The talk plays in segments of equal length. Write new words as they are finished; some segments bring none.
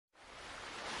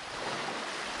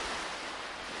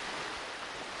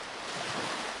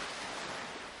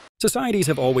Societies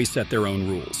have always set their own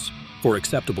rules for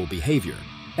acceptable behavior,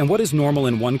 and what is normal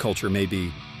in one culture may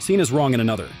be seen as wrong in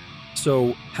another.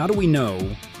 So, how do we know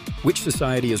which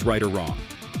society is right or wrong?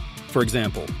 For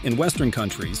example, in Western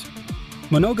countries,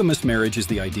 monogamous marriage is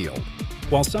the ideal,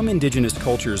 while some indigenous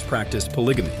cultures practice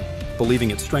polygamy, believing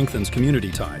it strengthens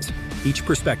community ties. Each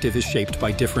perspective is shaped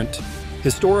by different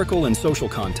historical and social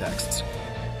contexts,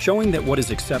 showing that what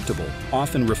is acceptable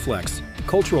often reflects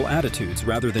cultural attitudes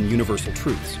rather than universal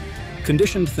truths.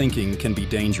 Conditioned thinking can be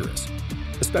dangerous,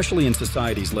 especially in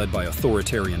societies led by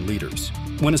authoritarian leaders.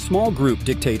 When a small group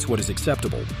dictates what is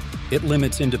acceptable, it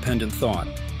limits independent thought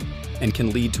and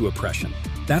can lead to oppression.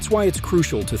 That's why it's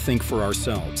crucial to think for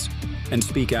ourselves and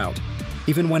speak out,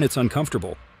 even when it's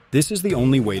uncomfortable. This is the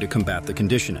only way to combat the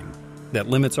conditioning that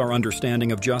limits our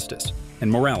understanding of justice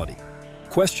and morality.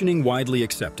 Questioning widely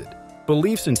accepted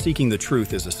beliefs and seeking the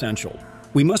truth is essential.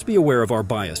 We must be aware of our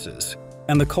biases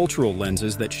and the cultural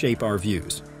lenses that shape our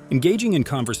views. Engaging in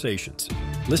conversations,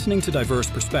 listening to diverse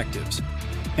perspectives,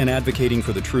 and advocating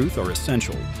for the truth are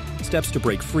essential steps to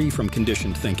break free from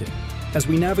conditioned thinking. As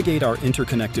we navigate our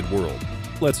interconnected world,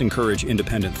 let's encourage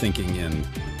independent thinking in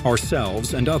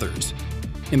ourselves and others,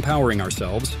 empowering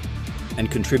ourselves and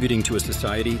contributing to a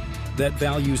society that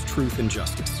values truth and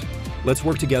justice. Let's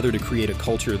work together to create a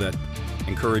culture that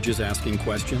encourages asking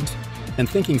questions and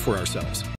thinking for ourselves.